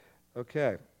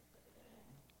Okay.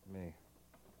 Let me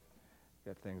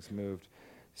get things moved.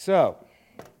 So,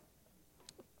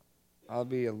 I'll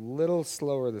be a little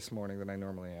slower this morning than I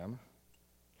normally am.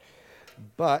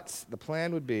 But the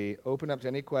plan would be open up to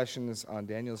any questions on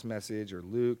Daniel's message or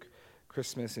Luke,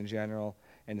 Christmas in general,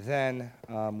 and then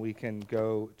we can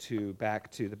go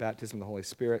back to the baptism of the Holy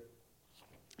Spirit,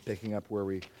 picking up where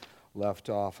we left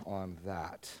off on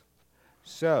that.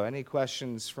 So, any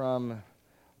questions from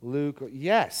Luke?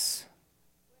 Yes.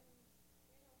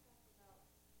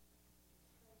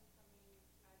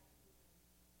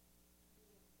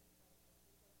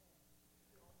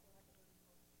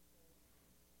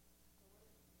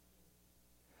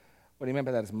 What do you mean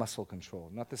by that is muscle control,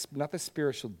 not the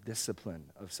spiritual discipline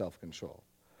of self-control,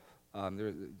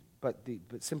 but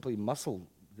simply muscle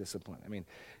discipline. I mean,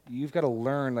 you've got to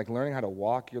learn, like learning how to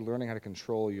walk, you're learning how to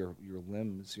control your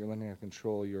limbs, you're learning how to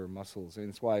control your muscles. And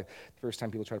it's why the first time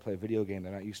people try to play a video game,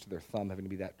 they're not used to their thumb having to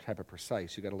be that type of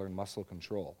precise. You've got to learn muscle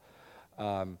control.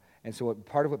 And so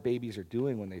part of what babies are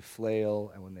doing when they flail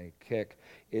and when they kick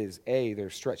is, A, they're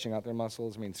stretching out their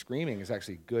muscles. I mean, screaming is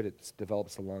actually good. It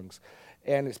develops the lungs.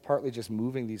 And it's partly just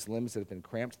moving these limbs that have been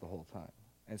cramped the whole time.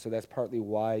 And so that's partly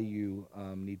why you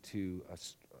need to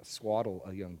swaddle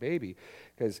a young baby,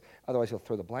 because otherwise he'll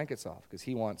throw the blankets off, because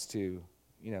he wants to,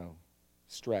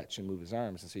 stretch and move his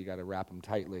arms. And so you got to wrap them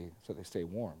tightly so they stay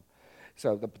warm.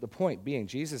 So the point being,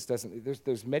 Jesus doesn't,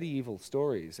 there's medieval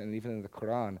stories, and even in the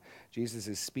Quran, Jesus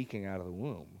is speaking out of the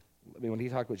womb. I mean, when he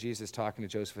talked about Jesus talking to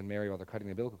Joseph and Mary while they're cutting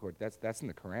the umbilical cord, that's in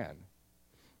the Quran.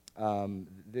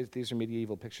 These are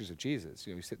medieval pictures of Jesus.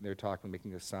 He's sitting there talking,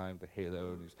 making a sign with a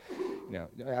halo. And he's,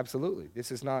 absolutely.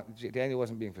 This is not, Daniel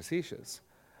wasn't being facetious.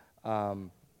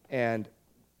 And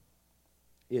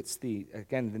it's the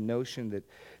notion that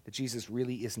Jesus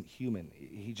really isn't human.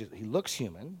 He looks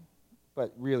human,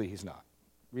 but really he's not.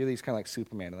 Really, he's kind of like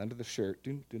Superman. And under the shirt,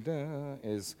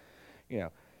 is, the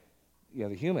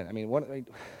human. I mean, we're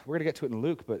going to get to it in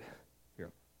Luke, but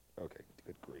here, okay,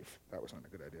 good grief, that was not a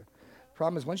good idea.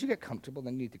 Problem is, once you get comfortable,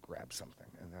 then you need to grab something,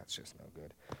 and that's just no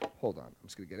good. Hold on, I'm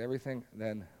just going to get everything,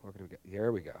 then we're going to get,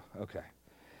 here we go, okay.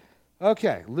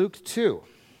 Okay, Luke 2.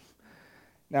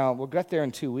 Now, we'll get there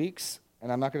in 2 weeks,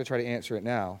 and I'm not going to try to answer it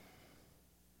now,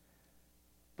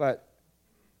 but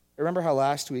remember how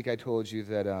last week I told you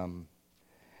that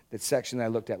that section that I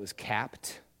looked at was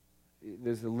capped?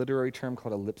 There's a literary term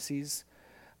called ellipses,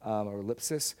 or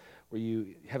ellipsis, where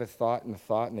you have a thought and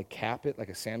they cap it like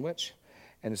a sandwich.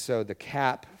 And so the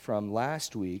cap from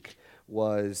last week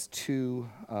was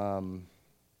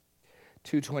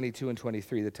 2:22 and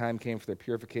 23. The time came for their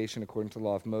purification according to the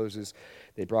law of Moses.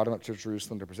 They brought him up to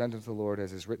Jerusalem to present him to the Lord.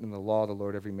 As is written in the law of the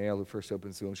Lord, every male who first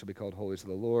opens the womb shall be called holy to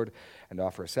the Lord, and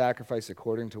offer a sacrifice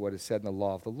according to what is said in the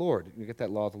law of the Lord. You get that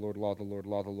law of the Lord, law of the Lord,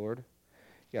 law of the Lord?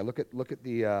 Yeah, look at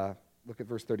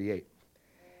verse 38.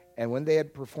 And when they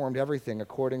had performed everything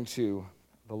according to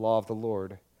the law of the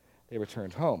Lord, they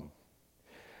returned home.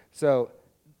 So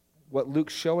what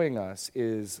Luke's showing us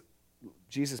is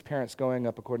Jesus' parents going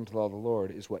up according to the law of the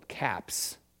Lord is what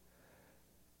caps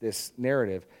this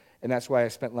narrative. And that's why I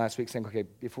spent last week saying, okay,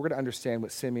 if we're going to understand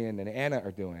what Simeon and Anna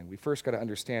are doing, we first got to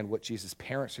understand what Jesus'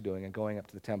 parents are doing and going up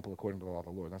to the temple according to the law of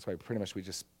the Lord. That's why pretty much we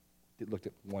just looked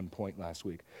at one point last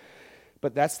week.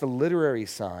 But that's the literary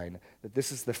sign that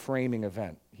this is the framing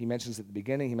event. He mentions it at the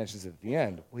beginning, he mentions it at the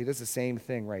end. Well, he does the same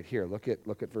thing right here. Look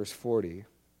at verse 40.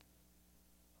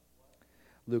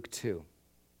 Luke 2.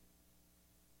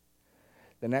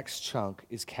 The next chunk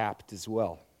is capped as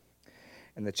well.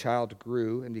 And the child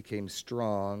grew and became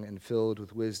strong and filled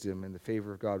with wisdom, and the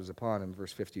favor of God was upon him,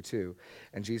 verse 52.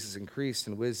 And Jesus increased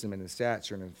in wisdom and in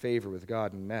stature and in favor with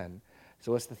God and men.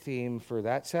 So what's the theme for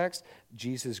that text?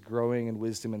 Jesus growing in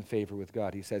wisdom and favor with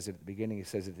God. He says it at the beginning, he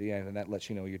says it at the end, and that lets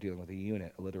you know you're dealing with a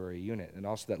unit, a literary unit. And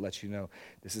also that lets you know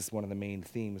this is one of the main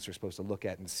themes we're supposed to look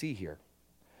at and see here.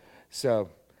 So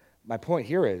my point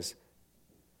here is,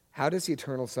 how does the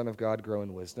eternal Son of God grow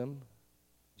in wisdom?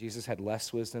 Jesus had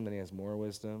less wisdom than he has more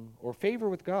wisdom. Or favor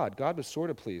with God. God was sort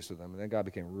of pleased with him, and then God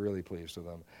became really pleased with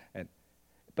him.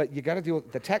 But you got to deal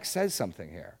with, the text says something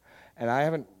here. And I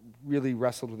haven't really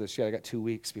wrestled with this yet. I got 2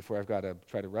 weeks before I've got to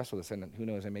try to wrestle with this, and who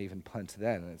knows, I may even punt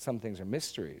then. And some things are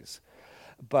mysteries.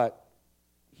 But,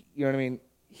 you know what I mean?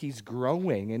 He's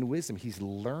growing in wisdom. He's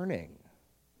learning.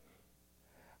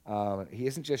 He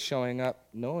isn't just showing up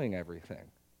knowing everything.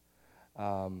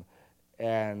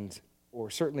 Or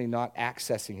certainly not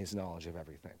accessing his knowledge of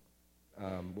everything,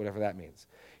 whatever that means.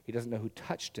 He doesn't know who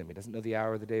touched him. He doesn't know the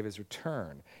hour of the day of his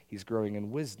return. He's growing in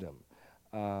wisdom.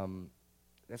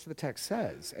 That's what the text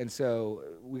says. And so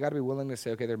we got to be willing to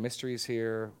say, okay, there are mysteries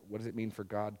here. What does it mean for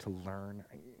God to learn?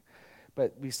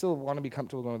 but we still want to be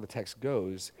comfortable going where the text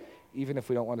goes, even if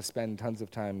we don't want to spend tons of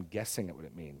time guessing at what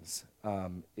it means.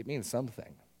 It means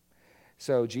something.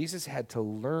 So Jesus had to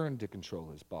learn to control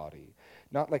his body,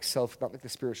 not like the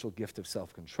spiritual gift of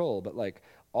self-control, but like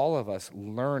all of us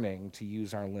learning to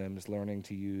use our limbs, learning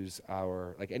to use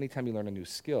like anytime you learn a new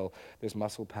skill, there's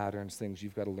muscle patterns, things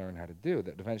you've got to learn how to do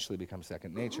that eventually become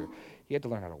second nature. He had to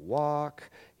learn how to walk.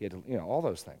 He had to, all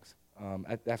those things.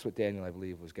 That's what Daniel, I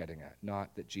believe, was getting at.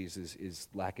 Not that Jesus is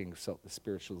lacking the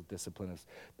spiritual discipline of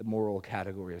the moral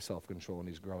category of self-control, and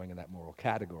he's growing in that moral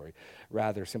category.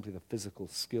 Rather, simply the physical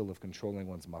skill of controlling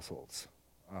one's muscles.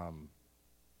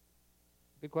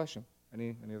 Good question.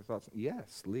 Any other thoughts?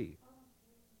 Yes, Lee.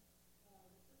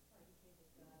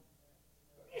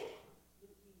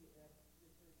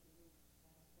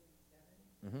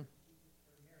 Mm-hmm.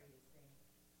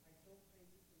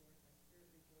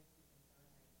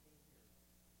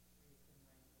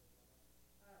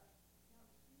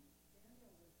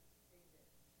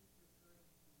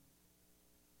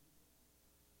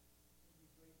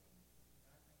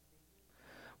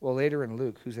 Well, later in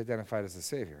Luke, who's identified as the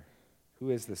Savior?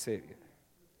 Who is the Savior?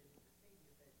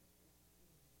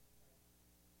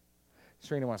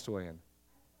 Serena wants to weigh in.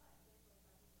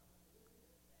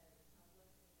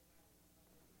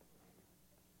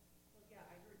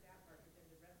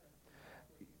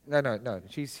 No.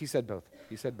 He said both.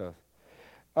 He said both.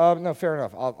 No, fair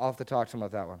enough. I'll have to talk to him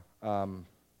about that one.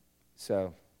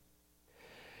 So,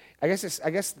 I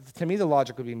guess to me the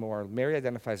logic would be more: Mary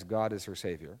identifies God as her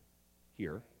Savior,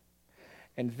 here,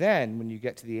 and then when you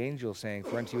get to the angel saying,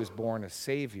 "For unto you is born a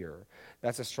Savior,"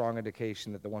 that's a strong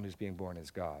indication that the one who's being born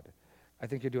is God. I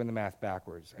think you're doing the math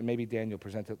backwards, and maybe Daniel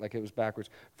presented it like it was backwards.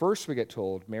 First, we get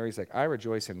told Mary's like, "I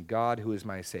rejoice in God who is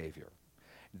my Savior."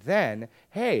 Then,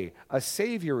 hey, a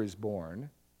Savior is born.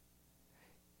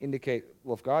 Indicate,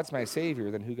 well, if God's my Savior,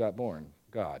 then who got born?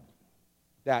 God.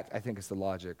 That, I think, is the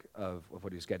logic of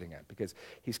what he's getting at, because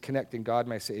he's connecting God,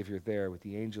 my Savior, there with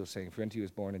the angel saying, "For unto you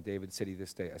is born in David's city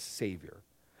this day a Savior."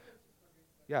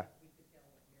 Yeah.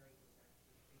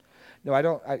 No, I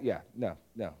don't. Yeah. No,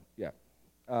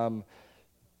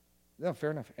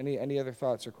 fair enough. Any other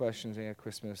thoughts or questions? Any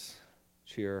Christmas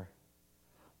cheer?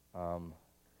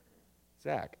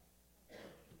 Zach.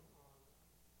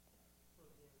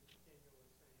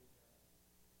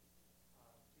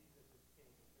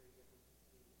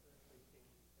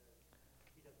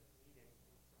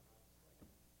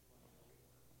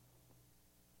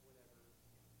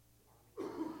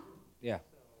 Yeah.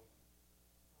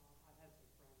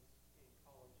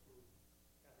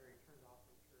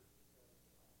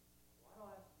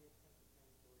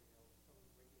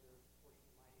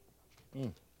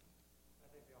 Mm.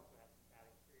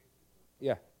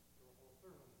 Yeah.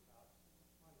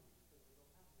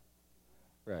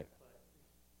 Right.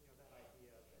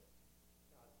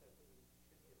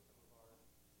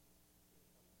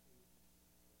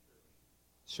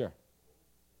 Sure.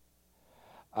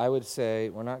 I would say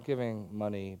we're not giving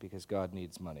money because God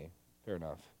needs money. Fair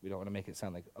enough. We don't want to make it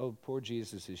sound like, oh, poor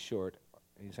Jesus is short.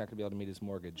 He's not going to be able to meet his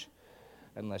mortgage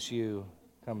unless you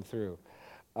come through.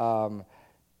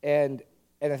 And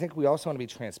I think we also want to be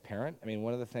transparent. I mean,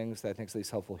 one of the things that I think is at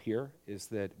least helpful here is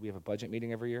that we have a budget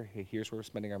meeting every year. Hey, here's where we're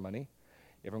spending our money.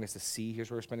 Everyone gets to see,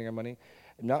 here's where we're spending our money.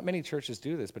 Not many churches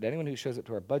do this, but anyone who shows up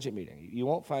to our budget meeting, you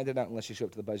won't find it out unless you show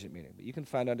up to the budget meeting, but you can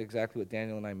find out exactly what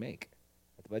Daniel and I make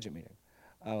at the budget meeting.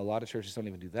 A lot of churches don't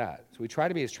even do that. So we try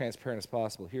to be as transparent as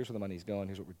possible. Here's where the money's going.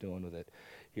 Here's what we're doing with it.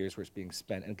 Here's where it's being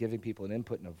spent, and giving people an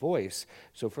input and a voice.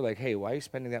 So if we're like, hey, why are you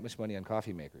spending that much money on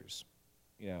coffee makers?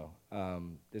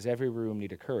 Does every room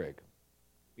need a Keurig?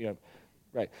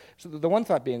 Right. So the one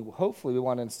thought being, hopefully we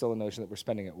want to instill a notion that we're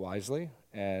spending it wisely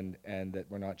and that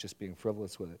we're not just being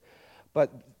frivolous with it.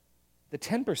 But the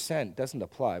 10% doesn't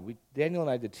apply. Daniel and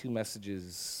I did 2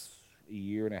 messages a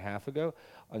year and a half ago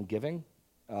on giving.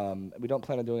 We don't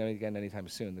plan on doing it again anytime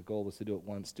soon. The goal was to do it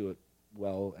once, do it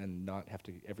well, and not have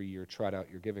to every year trot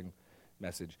out your giving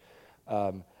message.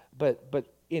 But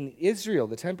in Israel,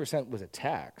 the 10% was a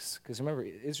tax, because remember,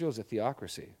 Israel is a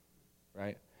theocracy,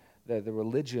 right? The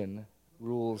religion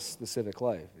rules the civic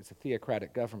life. It's a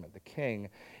theocratic government. The king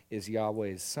is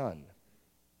Yahweh's son.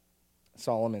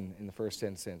 Solomon, in the first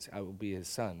instance, I will be his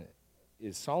son,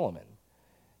 is Solomon,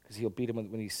 because he'll beat him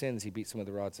when he sins. He beats him with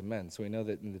the rods of men. So we know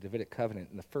that in the Davidic covenant,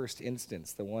 in the first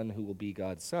instance, the one who will be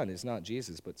God's son is not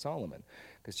Jesus, but Solomon,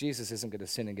 because Jesus isn't going to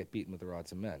sin and get beaten with the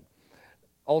rods of men.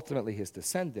 Ultimately, his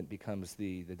descendant becomes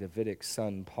the Davidic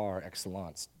son par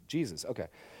excellence, Jesus. Okay,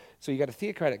 so you got a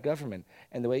theocratic government,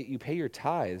 and the way you pay your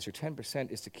tithes, your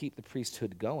 10%, is to keep the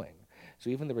priesthood going. So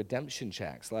even the redemption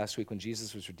checks, last week when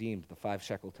Jesus was redeemed, the 5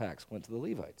 shekel tax went to the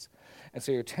Levites. And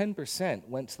so your 10%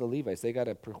 went to the Levites. They got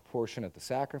a portion of the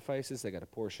sacrifices, they got a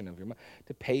portion of your money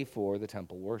to pay for the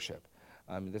temple worship.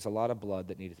 There's a lot of blood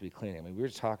that needed to be cleaned. I mean, we were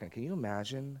talking, can you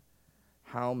imagine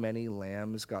how many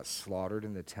lambs got slaughtered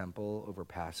in the temple over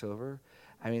Passover?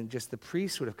 I mean, just the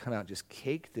priests would have come out just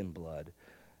caked in blood.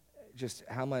 Just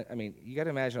how much, I mean, you got to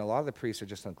imagine a lot of the priests are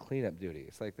just on cleanup duty.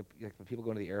 It's like the people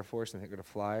going to the Air Force and they're going to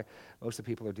fly. Most of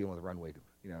the people are dealing with the runway,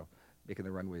 making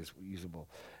the runways usable.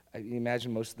 You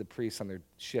imagine most of the priests on their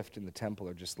shift in the temple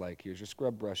are just like, here's your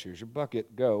scrub brush, here's your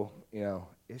bucket, go.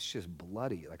 It's just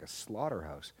bloody, like a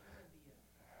slaughterhouse.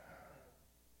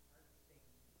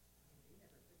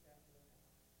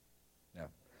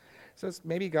 So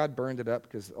maybe God burned it up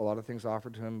because a lot of things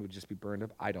offered to him would just be burned up.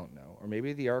 I don't know. Or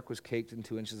maybe the ark was caked in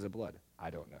 2 inches of blood.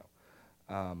 I don't know.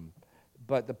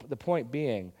 But the point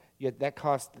being, yet that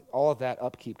all of that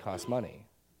upkeep costs money.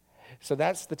 So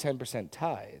that's the 10%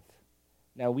 tithe.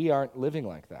 Now, we aren't living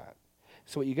like that.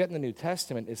 So what you get in the New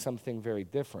Testament is something very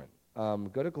different.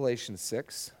 Go to Galatians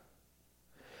 6.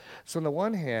 So on the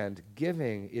one hand,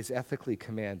 giving is ethically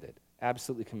commanded,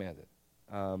 absolutely commanded.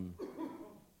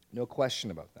 No question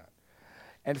about that.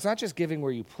 And it's not just giving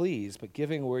where you please, but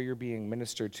giving where you're being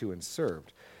ministered to and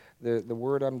served. The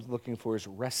word I'm looking for is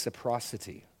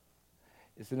reciprocity.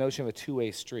 It's the notion of a two-way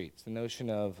street. It's the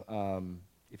notion of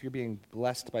if you're being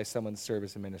blessed by someone's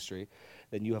service and ministry,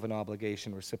 then you have an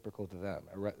obligation reciprocal to them,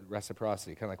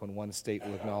 reciprocity, kind of like when one state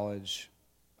will acknowledge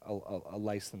a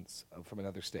license from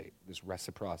another state. There's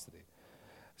reciprocity.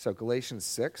 So Galatians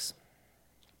 6.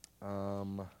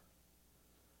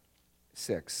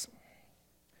 6.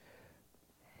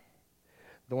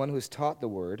 The one who is taught the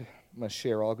word must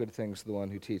share all good things to the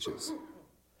one who teaches.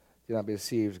 Do not be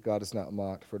deceived. God is not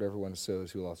mocked, for whatever one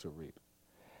sows, he will also reap.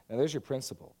 Now, there's your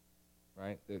principle,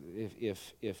 right?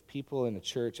 If people in a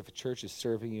church, if a church is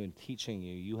serving you and teaching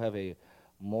you, you have a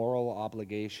moral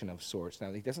obligation of sorts.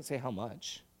 Now, he doesn't say how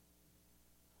much,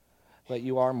 but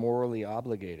you are morally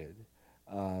obligated.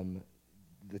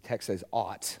 The text says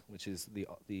ought, which is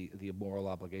the moral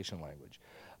obligation language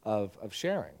of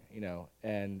sharing,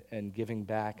 and giving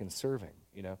back and serving,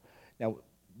 Now,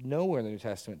 nowhere in the New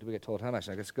Testament do we get told how much.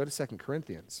 Now, let's go to 2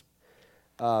 Corinthians,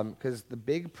 because the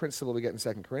big principle we get in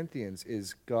 2 Corinthians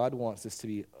is God wants this to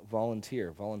be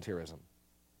volunteerism,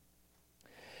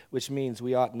 which means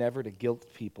we ought never to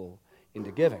guilt people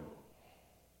into giving.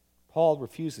 Paul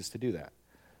refuses to do that.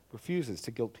 Refuses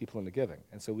to guilt people into giving,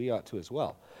 and so we ought to as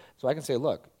well. So I can say,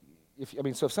 look, if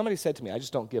somebody said to me, I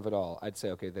just don't give at all, I'd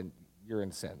say, okay, then you're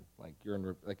in sin.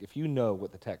 If you know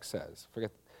what the text says,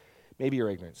 maybe you're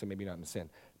ignorant, so maybe you're not in sin,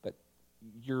 but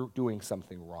you're doing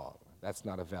something wrong. That's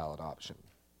not a valid option.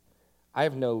 I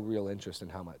have no real interest in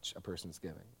how much a person's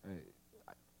giving.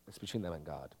 It's between them and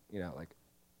God.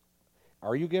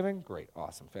 Are you giving? Great,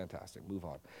 awesome, fantastic, move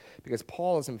on. Because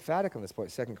Paul is emphatic on this point,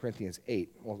 2 Corinthians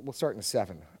 8. Well, we'll start in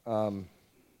 7. 8.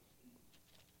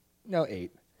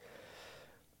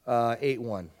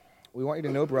 8:1. We want you to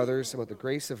know, brothers, about the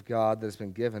grace of God that has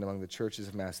been given among the churches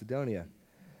of Macedonia.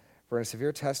 For in a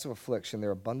severe test of affliction,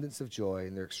 their abundance of joy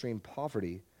and their extreme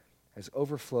poverty has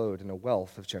overflowed in a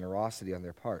wealth of generosity on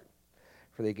their part.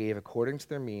 For they gave according to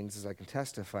their means, as I can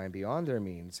testify, and beyond their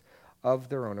means, of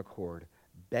their own accord,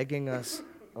 begging us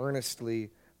earnestly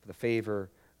for the favor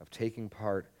of taking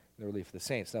part in the relief of the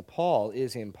saints. Now, Paul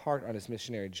is in part on his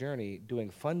missionary journey doing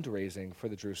fundraising for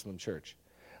the Jerusalem church.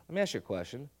 Let me ask you a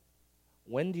question.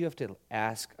 When do you have to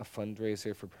ask a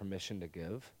fundraiser for permission to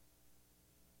give?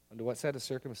 Under what set of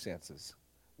circumstances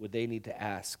would they need to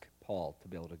ask Paul to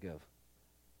be able to give?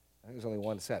 I think there's only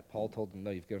one set. Paul told them,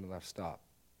 no, you've given enough, stop.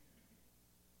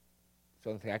 It's the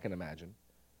only thing I can imagine.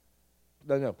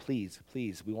 No, please,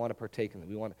 we want to partake in it.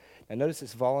 Now notice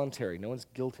it's voluntary. No one's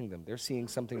guilting them. They're seeing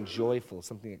something joyful,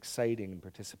 something exciting, and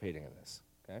participating in this.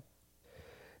 Okay?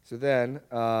 So then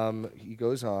he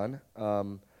goes on,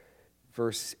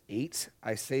 verse 8,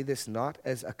 I say this not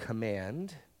as a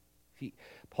command.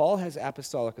 Paul has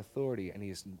apostolic authority, and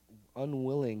he is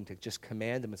unwilling to just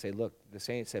command them and say, look, the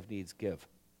saints have needs, give.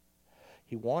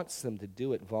 He wants them to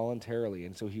do it voluntarily,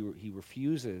 and so he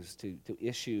refuses to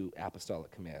issue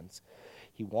apostolic commands.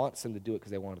 He wants them to do it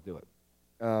because they want to do it.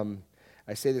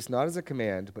 I say this not as a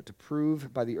command, but to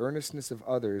prove by the earnestness of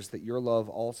others that your love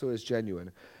also is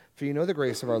genuine. For you know the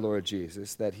grace of our Lord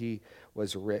Jesus, that he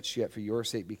was rich, yet for your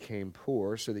sake became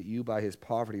poor, so that you by his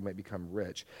poverty might become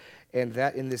rich. And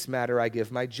that in this matter I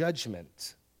give my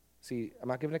judgment. See, I'm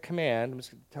not giving a command. I'm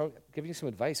just giving you some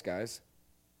advice, guys.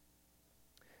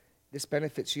 This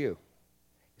benefits you.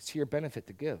 It's to your benefit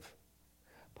to give.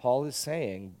 Paul is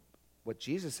saying, what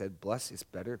Jesus said, it's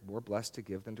better, more blessed to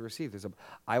give than to receive.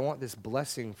 I want this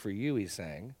blessing for you, he's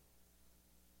saying,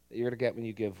 that you're going to get when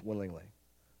you give willingly.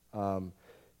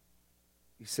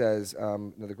 He says,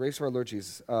 the grace of our Lord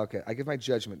Jesus, I give my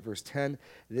judgment, verse 10,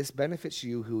 this benefits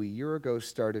you who a year ago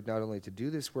started not only to do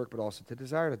this work, but also to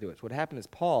desire to do it. So what happened is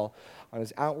Paul, on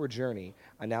his outward journey,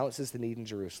 announces the need in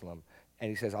Jerusalem, and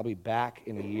he says, I'll be back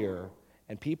in a year,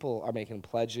 and people are making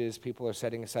pledges, people are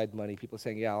setting aside money, people are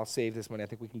saying, yeah, I'll save this money, I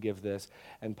think we can give this,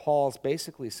 and Paul's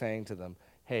basically saying to them,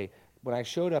 hey, when I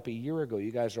showed up a year ago,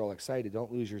 you guys are all excited,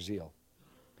 don't lose your zeal.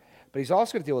 But he's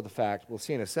also going to deal with the fact, we'll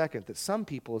see in a second, that some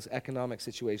people's economic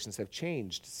situations have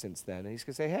changed since then. And he's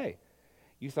going to say, hey,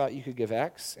 you thought you could give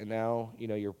X, and now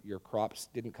your crops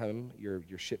didn't come, your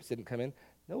ships didn't come in.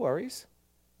 No worries.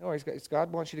 No worries.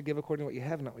 God wants you to give according to what you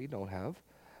have, not what you don't have.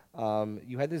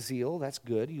 You had the zeal. That's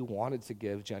good. You wanted to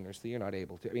give generously. You're not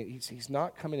able to. I mean, he's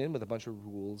not coming in with a bunch of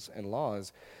rules and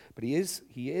laws, but he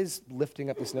is lifting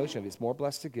up this notion of it's more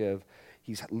blessed to give.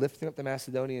 He's lifting up the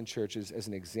Macedonian churches as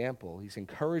an example. He's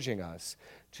encouraging us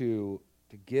to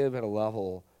give at a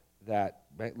level that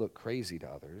might look crazy to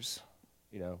others,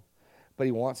 But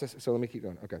he wants us. So let me keep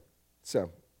going. Okay. So,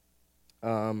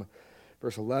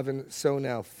 verse 11. So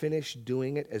now finish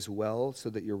doing it as well,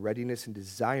 so that your readiness in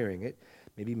desiring it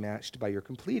may be matched by your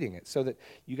completing it. So that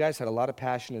you guys had a lot of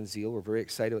passion and zeal. We're very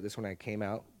excited about this when I came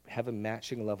out. Have a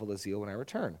matching level of zeal when I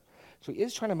return. So he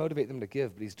is trying to motivate them to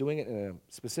give, but he's doing it in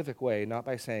a specific way, not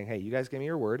by saying, hey, you guys gave me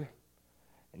your word,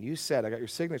 and you said, I got your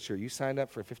signature, you signed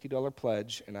up for a $50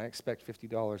 pledge, and I expect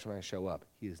 $50 when I show up.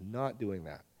 He is not doing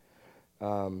that.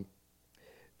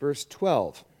 Verse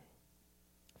 12,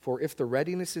 for if the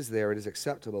readiness is there, it is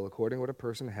acceptable according to what a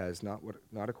person has, not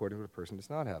according to what a person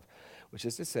does not have. Which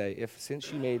is to say, if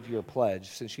since you made your pledge,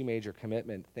 since you made your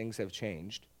commitment, things have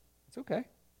changed, it's okay.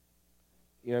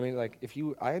 You know what I mean?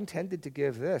 Like, I intended to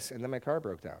give this, and then my car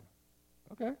broke down.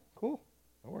 Okay, cool.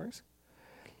 No worries.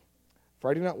 For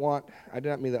I do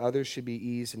not mean that others should be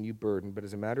eased and you burdened, but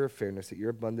as a matter of fairness, that your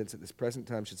abundance at this present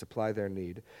time should supply their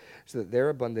need, so that their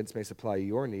abundance may supply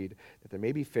your need, that there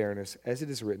may be fairness, as it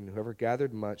is written, whoever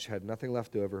gathered much had nothing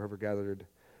left over, whoever gathered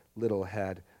little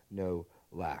had no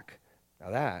lack. Now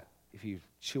that, if you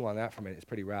chew on that for a minute, it's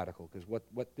pretty radical, because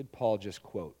what did Paul just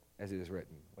quote, as it is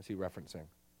written? What's he referencing?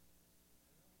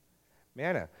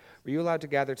 Manna. Were you allowed to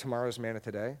gather tomorrow's manna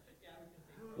today?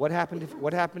 What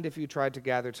happened if you tried to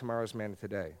gather tomorrow's manna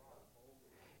today?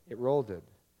 It rolled.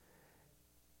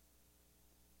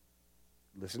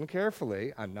 Listen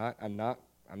carefully. I'm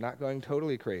not going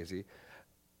totally crazy.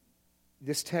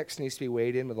 This text needs to be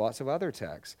weighed in with lots of other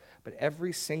texts, but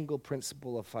every single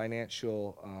principle of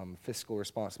financial fiscal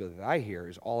responsibility that I hear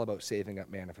is all about saving up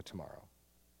manna for tomorrow.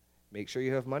 Make sure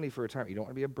you have money for retirement. You don't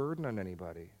want to be a burden on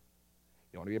anybody.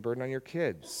 You don't want to be a burden on your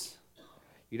kids.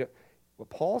 What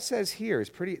Paul says here is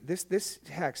pretty, this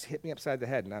text hit me upside the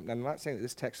head, and I'm not saying that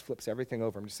this text flips everything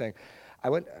over. I'm just saying,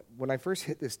 when I first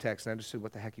hit this text and I understood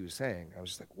what the heck he was saying, I was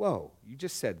just like, whoa, you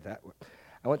just said that.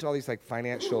 I went to all these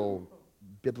financial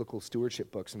biblical stewardship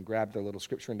books and grabbed their little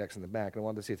scripture index in the back, and I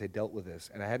wanted to see if they dealt with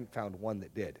this, and I hadn't found one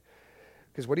that did.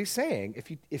 Because what he's saying,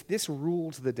 if this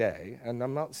ruled the day, and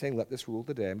I'm not saying let this rule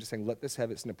the day, I'm just saying let this have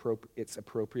its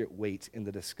appropriate weight in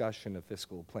the discussion of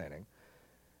fiscal planning.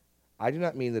 I do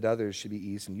not mean that others should be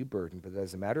eased and you burdened, but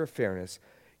as a matter of fairness,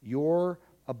 your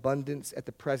abundance at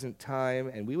the present time,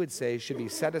 and we would say, should be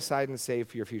set aside and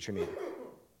saved for your future need.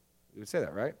 We would say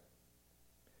that, right?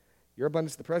 Your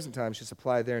abundance at the present time should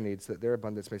supply their needs, so that their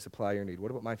abundance may supply your need. What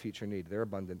about my future need? Their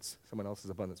abundance, someone else's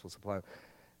abundance will supply.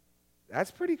 That's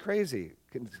pretty crazy,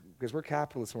 because we're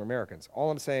capitalists and we're Americans.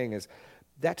 All I'm saying is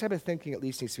that type of thinking at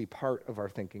least needs to be part of our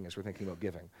thinking as we're thinking about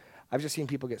giving. I've just seen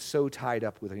people get so tied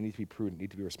up with, they need to be prudent,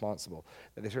 need to be responsible,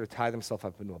 that they sort of tie themselves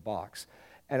up into a box.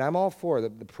 And I'm all for the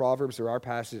Proverbs. There are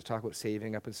passages that talk about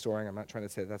saving up and storing. I'm not trying to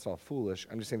say that's all foolish.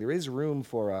 I'm just saying there is room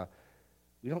for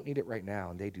we don't need it right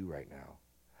now, and they do right now.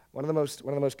 One of the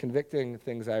most convicting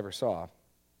things I ever saw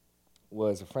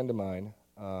was a friend of mine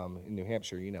in New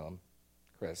Hampshire. You know him,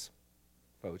 Chris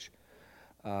Foch.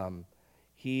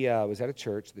 He was at a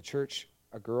church. The church,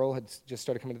 a girl had just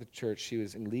started coming to the church. She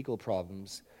was in legal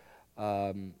problems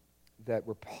that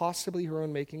were possibly her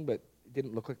own making, but it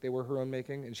didn't look like they were her own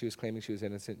making, and she was claiming she was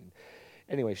innocent.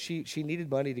 Anyway, she needed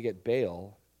money to get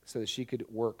bail so that she could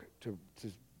work to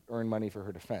earn money for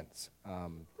her defense.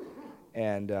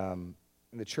 And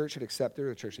the church had accepted her,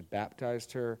 the church had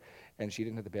baptized her, and she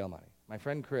didn't have the bail money. My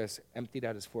friend Chris emptied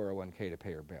out his 401k to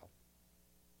pay her bail.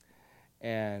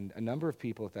 And a number of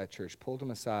people at that church pulled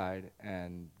him aside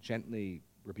and gently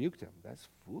rebuked him. That's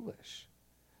foolish.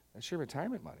 That's your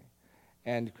retirement money.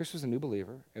 And Chris was a new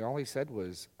believer, and all he said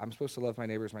was, I'm supposed to love my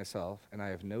neighbors myself, and I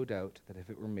have no doubt that if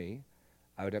it were me,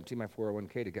 I would empty my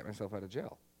 401k to get myself out of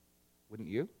jail. Wouldn't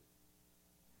you?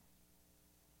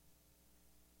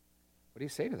 What do you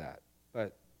say to that?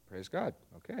 But praise God.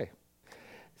 Okay.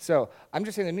 So I'm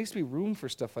just saying there needs to be room for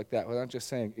stuff like that without just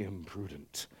saying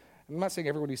imprudent. I'm not saying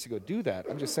everyone needs to go do that.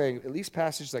 I'm just saying at least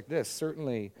passages like this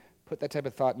certainly put that type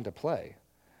of thought into play.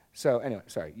 So anyway,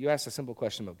 sorry, you asked a simple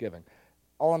question about giving.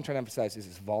 All I'm trying to emphasize is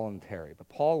it's voluntary. But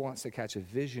Paul wants to catch a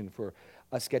vision for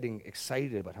us getting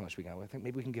excited about how much we can. I think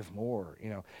maybe we can give more,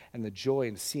 and the joy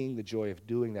and seeing the joy of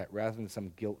doing that rather than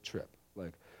some guilt trip.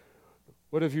 Like,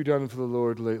 what have you done for the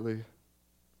Lord lately?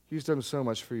 He's done so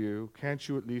much for you. Can't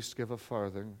you at least give a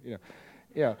farthing?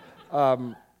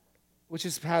 Which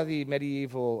is how the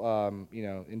medieval,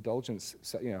 indulgence,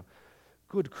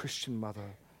 good Christian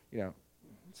mother,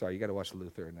 Sorry, you got to watch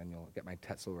Luther, and then you'll get my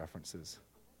Tetzel references.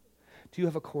 Do you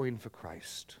have a coin for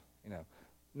Christ?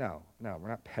 No, we're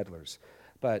not peddlers.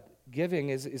 But giving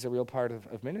is a real part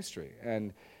of ministry.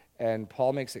 And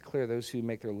Paul makes it clear those who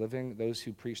make their living, those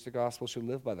who preach the gospel should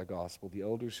live by the gospel. The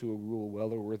elders who rule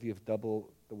well are worthy of double,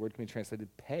 the word can be translated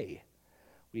pay.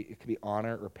 It could be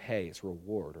honor or pay. It's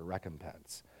reward or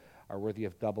recompense. Are worthy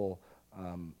of double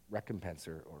recompense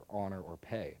or honor or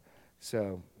pay.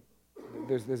 So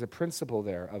there's a principle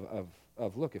there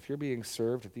of look, if you're being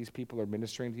served, if these people are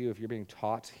ministering to you, if you're being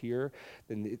taught here,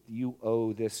 then you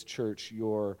owe this church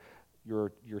your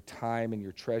time and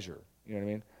your treasure. You know what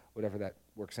I mean? Whatever that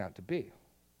works out to be.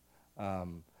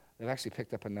 They've actually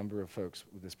picked up a number of folks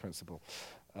with this principle,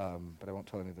 but I won't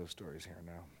tell any of those stories here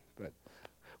now. But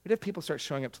we'd have people start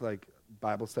showing up to like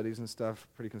Bible studies and stuff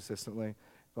pretty consistently,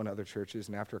 going to other churches,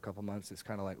 and after a couple months, it's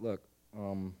kind of like, look,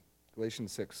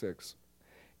 Galatians 6:6.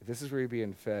 If this is where you're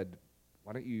being fed,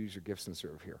 why don't you use your gifts and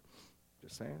serve here?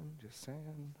 Just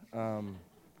saying.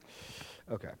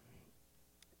 Okay.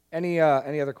 Any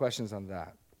other questions on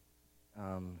that?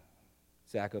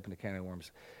 Zach opened a can of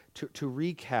worms. To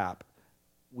recap,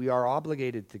 we are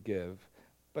obligated to give,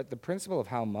 but the principle of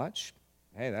how much,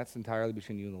 hey, that's entirely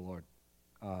between you and the Lord.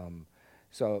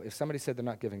 So if somebody said they're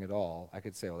not giving at all, I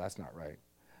could say, well, that's not right.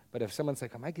 But if someone's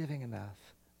like, am I giving enough?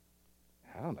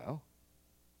 I don't know.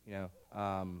 I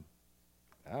don't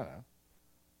know.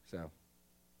 So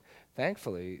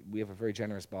thankfully, we have a very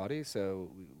generous body, so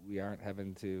we aren't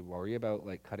having to worry about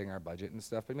like cutting our budget and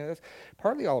stuff. I mean, that's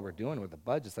partly all we're doing with the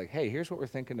budget. It's like, hey, here's what we're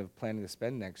thinking of planning to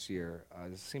spend next year.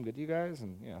 Does it seem good to you guys?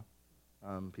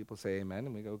 And people say amen,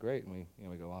 and we go great, and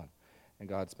we go on. And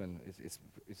God's been it's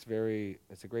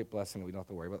a great blessing that we don't have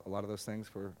to worry about a lot of those things.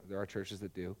 There are churches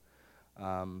that do,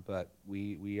 but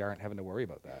we aren't having to worry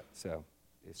about that. So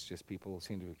it's just people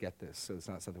seem to get this, so it's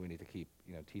not something we need to keep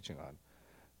teaching on.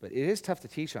 But it is tough to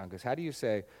teach on, because how do you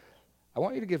say, I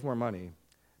want you to give more money,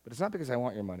 but it's not because I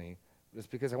want your money, but it's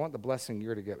because I want the blessing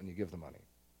you're to get when you give the money,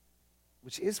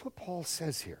 which is what Paul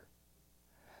says here.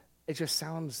 It just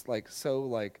sounds like a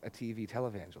TV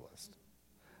televangelist.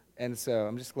 And so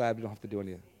I'm just glad we don't have to do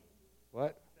any.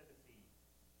 What?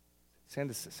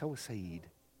 Sow a seed.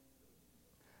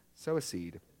 Sow a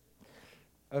seed.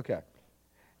 Okay.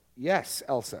 Yes,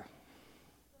 Elsa.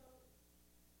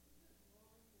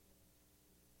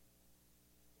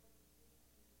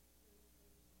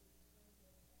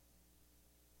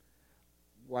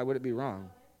 Why would it be wrong?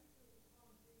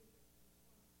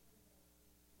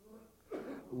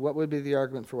 What would be the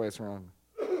argument for why it's wrong?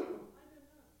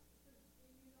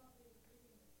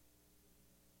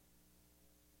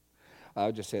 I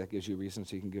would just say that gives you reason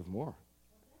so you can give more.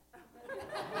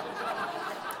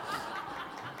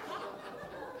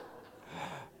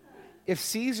 If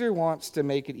Caesar wants to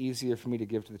make it easier for me to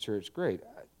give to the church, great.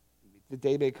 The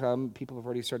day may come, people have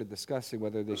already started discussing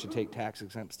whether they should take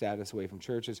tax-exempt status away from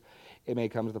churches. It may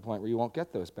come to the point where you won't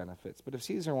get those benefits. But if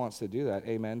Caesar wants to do that,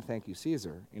 amen, thank you,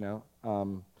 Caesar. There's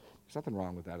nothing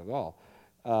wrong with that at all.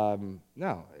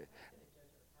 No.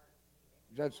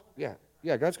 God's going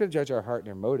to judge our heart and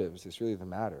our motives. It's really the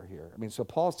matter here. I mean, so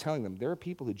Paul's telling them there are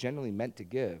people who genuinely meant to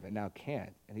give and now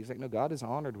can't. And he's like, no, God is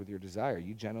honored with your desire.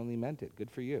 You genuinely meant it.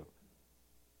 Good for you.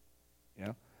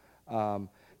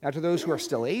 Now, to those who are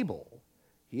still able,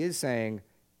 he is saying,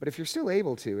 but if you're still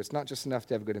able to, it's not just enough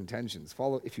to have good intentions.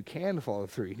 If you can follow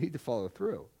through, you need to follow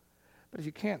through. But if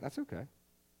you can't, that's okay.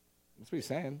 That's what he's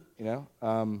saying,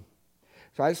 So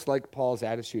I just like Paul's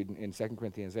attitude in 2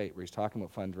 Corinthians 8, where he's talking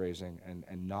about fundraising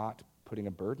and not putting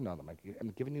a burden on them. Like,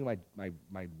 I'm giving you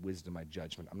my wisdom, my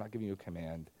judgment. I'm not giving you a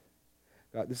command.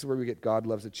 This is where we get God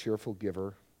loves a cheerful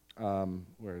giver.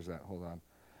 Where is that? Hold on.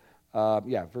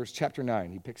 Chapter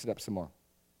 9. He picks it up some more.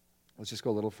 Let's just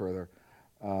go a little further.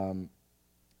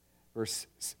 Verse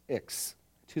 6.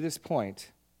 to this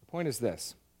point, the point is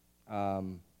this.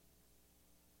 The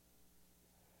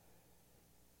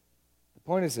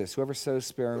point is this: whoever sows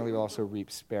sparingly will also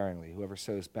reap sparingly. Whoever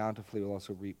sows bountifully will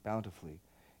also reap bountifully.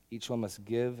 Each one must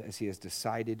give as he has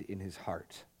decided in his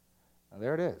heart. Now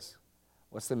there it is.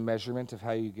 What's the measurement of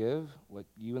how you give? What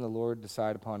you and the Lord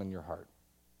decide upon in your heart.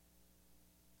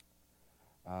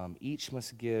 Each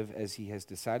must give as he has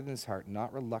decided in his heart,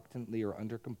 not reluctantly or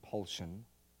under compulsion,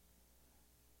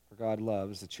 for God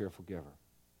loves a cheerful giver.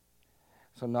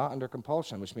 So not under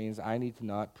compulsion, which means I need to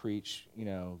not preach,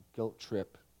 guilt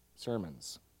trip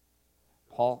sermons.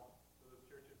 Paul. So those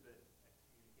churches that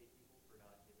excommunicate people for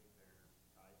not giving their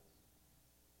tithes,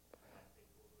 not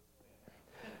faithful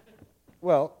to the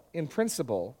Well, in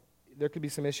principle, there could be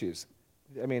some issues.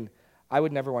 I mean, I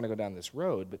would never want to go down this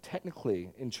road, but technically,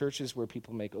 in churches where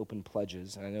people make open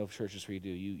pledges, and I know of churches where you do,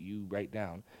 you write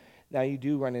down. Now, you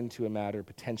do run into a matter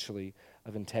potentially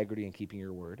of integrity and keeping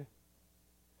your word.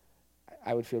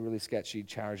 I would feel really sketchy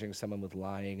charging someone with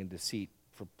lying and deceit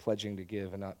for pledging to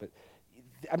give and not. But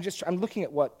I'm looking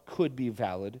at what could be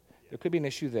valid. There could be an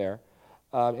issue there.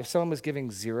 If someone was giving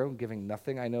zero, giving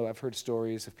nothing, I know I've heard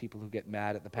stories of people who get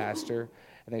mad at the pastor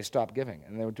and they stop giving,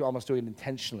 and they were almost doing it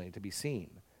intentionally to be seen.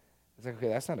 It's like, okay,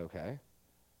 that's not okay,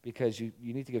 because you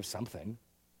need to give something.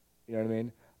 You know what I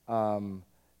mean?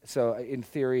 So in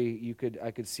theory, I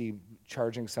could see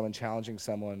charging someone, challenging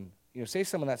someone. Say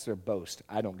someone that's their boast.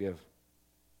 I don't give.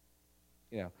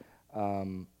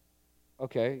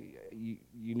 Okay,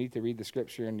 you need to read the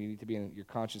scripture, and you need to your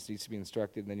conscience needs to be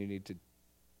instructed, and then you need to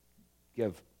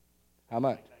give. How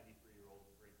much? 93-year-old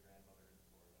great-grandmother in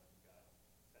Florida got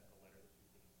sent a letter that she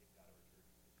was getting kicked out of her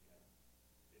church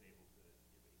because she hadn't been able to give any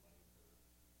money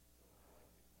for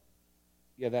like 6 months.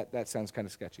 Yeah, that sounds kind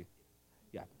of sketchy.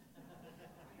 Yeah.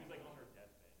 She was like on her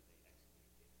deathbed,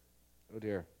 and they excommunicated her. Oh,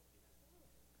 dear.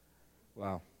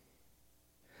 Wow.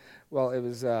 Well, it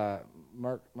was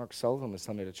Mark Sullivan was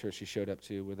telling me at a church he showed up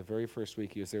to, where the very first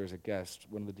week he was there as a guest,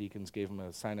 one of the deacons gave him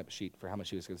a sign-up sheet for how much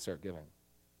he was going to start giving.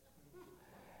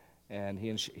 And he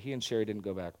and Sherry didn't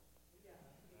go back.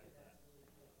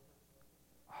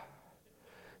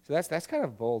 So that's kind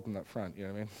of bold in that front, you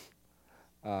know what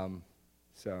I mean?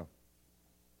 So,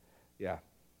 yeah,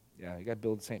 you got to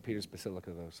build St. Peter's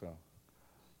Basilica though. So,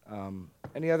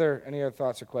 any other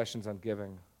thoughts or questions on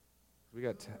giving? We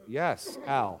got yes,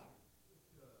 Al.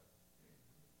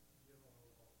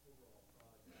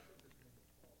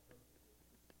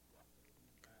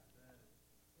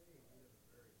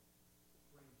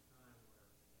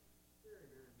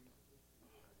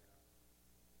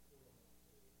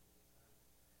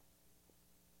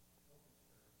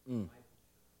 Mm.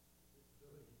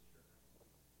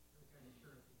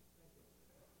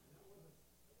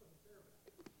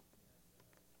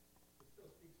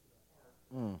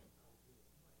 Mm.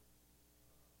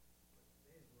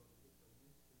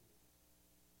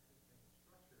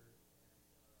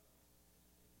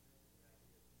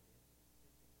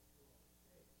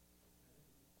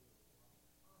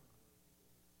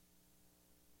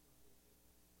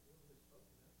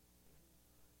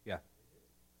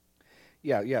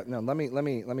 Yeah. No, let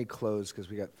me close because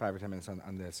we got 5 or 10 minutes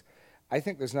on this. I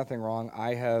think there's nothing wrong.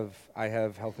 I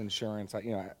have health insurance.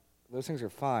 Those things are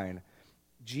fine.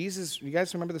 Jesus, you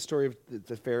guys remember the story of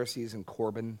the Pharisees and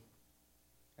Corban? You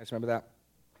guys remember that?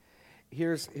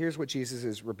 Here's what Jesus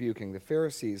is rebuking. The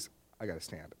Pharisees, I got to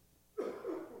stand.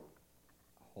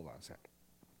 Hold on a sec.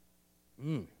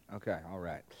 Okay, all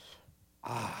right.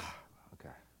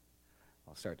 Okay.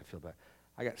 I'll start to feel better.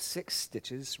 I got 6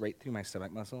 stitches right through my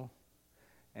stomach muscle,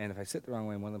 and if I sit the wrong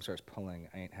way and one of them starts pulling,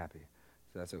 I ain't happy.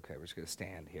 So that's okay. We're just going to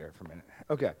stand here for a minute.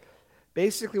 Okay.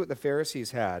 Basically, what the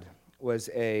Pharisees had was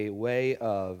a way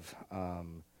of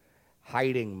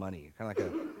hiding money, kind of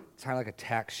like a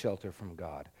tax shelter from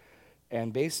God.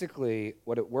 And basically,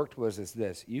 what it worked was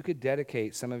this. You could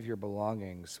dedicate some of your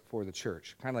belongings for the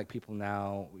church, kind of like people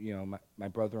now, my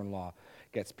brother-in-law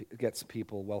gets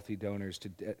people, wealthy donors, to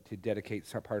dedicate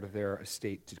part of their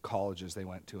estate to colleges they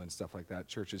went to and stuff like that.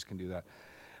 Churches can do that.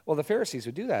 Well, the Pharisees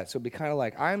would do that. So it'd be kind of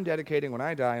like, I'm dedicating when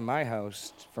I die my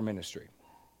house for ministry.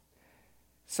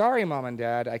 Sorry, Mom and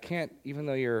Dad, I can't, even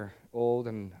though you're old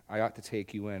and I ought to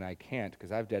take you in, I can't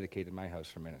because I've dedicated my house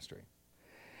for ministry.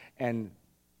 And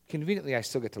conveniently, I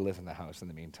still get to live in the house in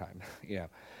the meantime.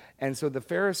 And so the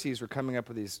Pharisees were coming up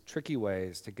with these tricky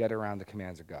ways to get around the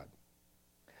commands of God.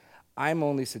 I'm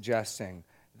only suggesting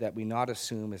that we not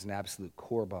assume as an absolute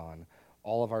korban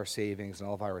all of our savings and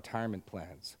all of our retirement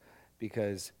plans,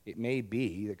 because it may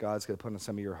be that God's going to put on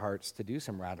some of your hearts to do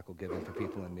some radical giving for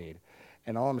people in need.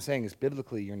 And all I'm saying is,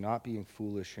 biblically, you're not being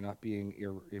foolish, you're not being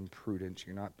imprudent,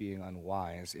 you're not being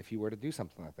unwise if you were to do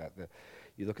something like that.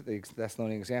 You look at the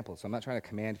Thessalonian example. So I'm not trying to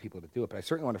command people to do it, but I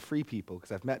certainly want to free people,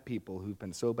 because I've met people who've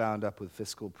been so bound up with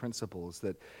fiscal principles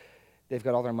that they've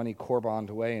got all their money corboned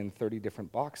away in 30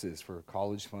 different boxes for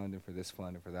college fund and for this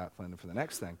fund and for that fund and for the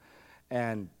next thing.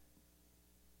 And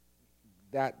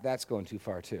that's going too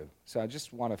far too. So I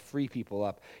just want to free people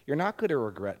up. You're not going to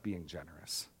regret being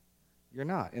generous. You're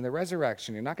not. In the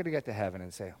resurrection, you're not going to get to heaven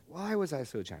and say, why was I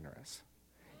so generous?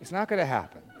 It's not going to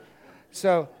happen.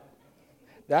 So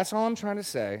that's all I'm trying to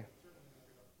say.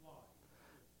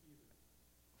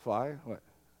 Fly? What?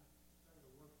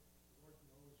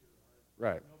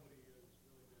 Right.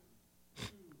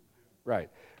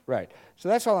 Right. So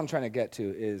that's all I'm trying to get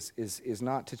to is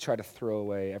not to try to throw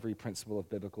away every principle of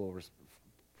biblical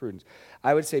prudence.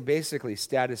 I would say basically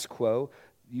status quo.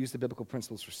 Use the biblical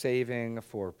principles for saving,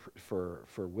 for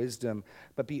wisdom,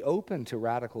 but be open to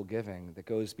radical giving that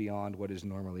goes beyond what is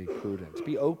normally prudent.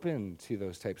 Be open to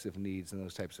those types of needs and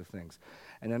those types of things,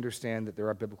 and understand that there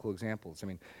are biblical examples. I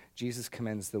mean, Jesus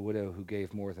commends the widow who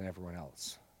gave more than everyone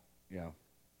else. You know,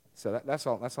 so that's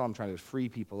all. That's all I'm trying to do, is free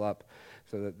people up,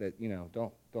 so that you know,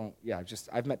 don't. Yeah,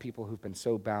 I've met people who've been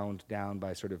so bound down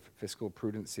by sort of fiscal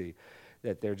prudency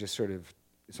that they're just sort of,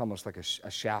 it's almost like a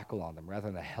shackle on them rather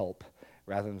than a help.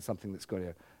 Rather than something that's going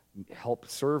to help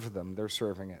serve them, they're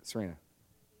serving it. Serena.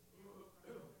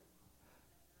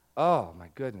 Oh, my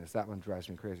goodness, that one drives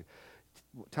me crazy.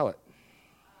 Tell it.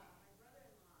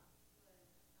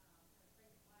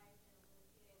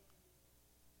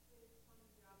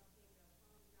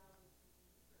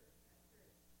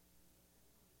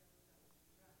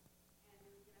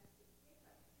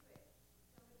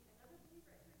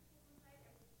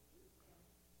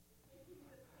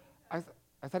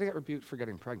 I thought he got rebuked for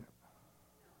getting pregnant.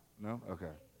 No? Okay.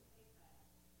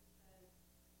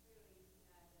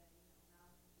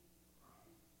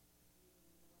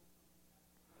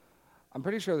 I'm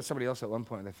pretty sure that somebody else at one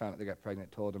point, they found out they got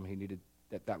pregnant, told him he needed,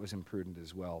 that was imprudent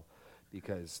as well.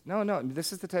 Because, no,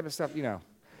 this is the type of stuff, you know.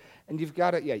 And you've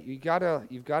got to,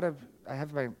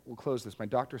 we'll close this, my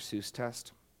Dr. Seuss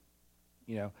test.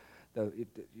 You know,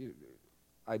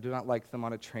 I do not like them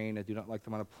on a train, I do not like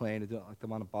them on a plane, I do not like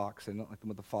them on a box, I don't like them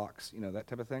with a fox, you know, that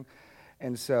type of thing.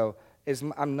 And so,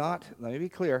 I'm not, let me be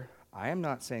clear, I am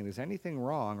not saying there's anything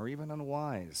wrong or even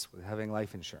unwise with having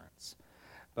life insurance.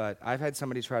 But I've had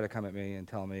somebody try to come at me and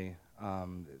tell me,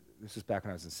 this was back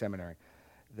when I was in seminary,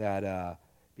 that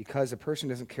because a person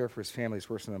doesn't care for his family, he's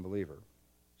worse than an unbeliever.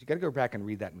 You got to go back and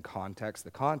read that in context.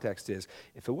 The context is,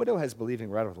 if a widow has believing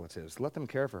relatives, let them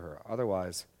care for her.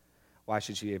 Otherwise, why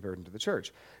should she be a burden to the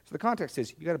church? So the context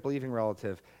is, you got a believing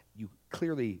relative, you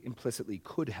clearly, implicitly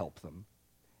could help them,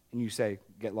 and you say,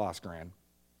 get lost, Gran.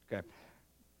 Okay.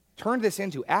 Turn this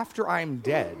into, after I'm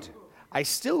dead, I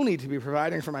still need to be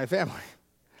providing for my family.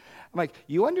 I'm like,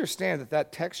 you understand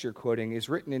that text you're quoting is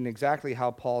written in exactly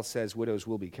how Paul says widows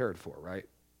will be cared for, right?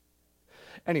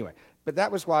 Anyway, but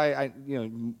that was why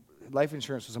life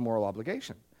insurance was a moral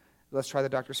obligation. Let's try the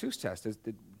Dr. Seuss test.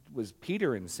 Was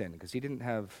Peter in sin because he didn't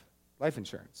have life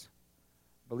insurance?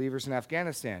 Believers in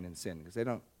Afghanistan in sin because they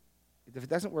don't. If it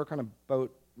doesn't work on a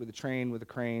boat, with a train, with a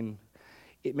crane,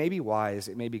 it may be wise,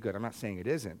 it may be good. I'm not saying it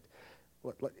isn't.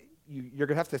 You're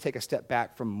going to have to take a step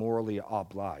back from morally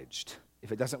obliged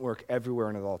if it doesn't work everywhere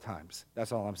and at all times.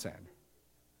 That's all I'm saying.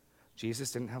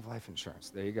 Jesus didn't have life insurance.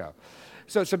 There you go.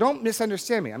 So don't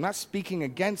misunderstand me. I'm not speaking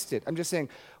against it. I'm just saying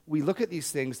we look at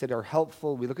these things that are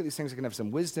helpful. We look at these things that can have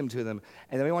some wisdom to them,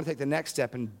 and then we want to take the next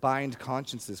step and bind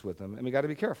consciences with them, and we got to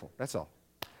be careful. That's all.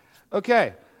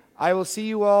 Okay. I will see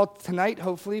you all tonight,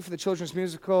 hopefully, for the children's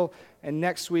musical, and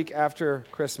next week after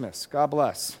Christmas. God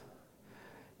bless.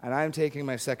 And I'm taking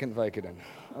my second Vicodin.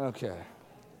 Okay.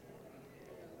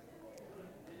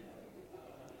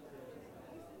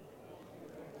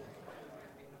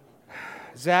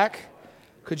 Zach,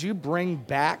 could you bring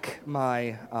back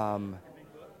my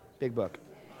big book?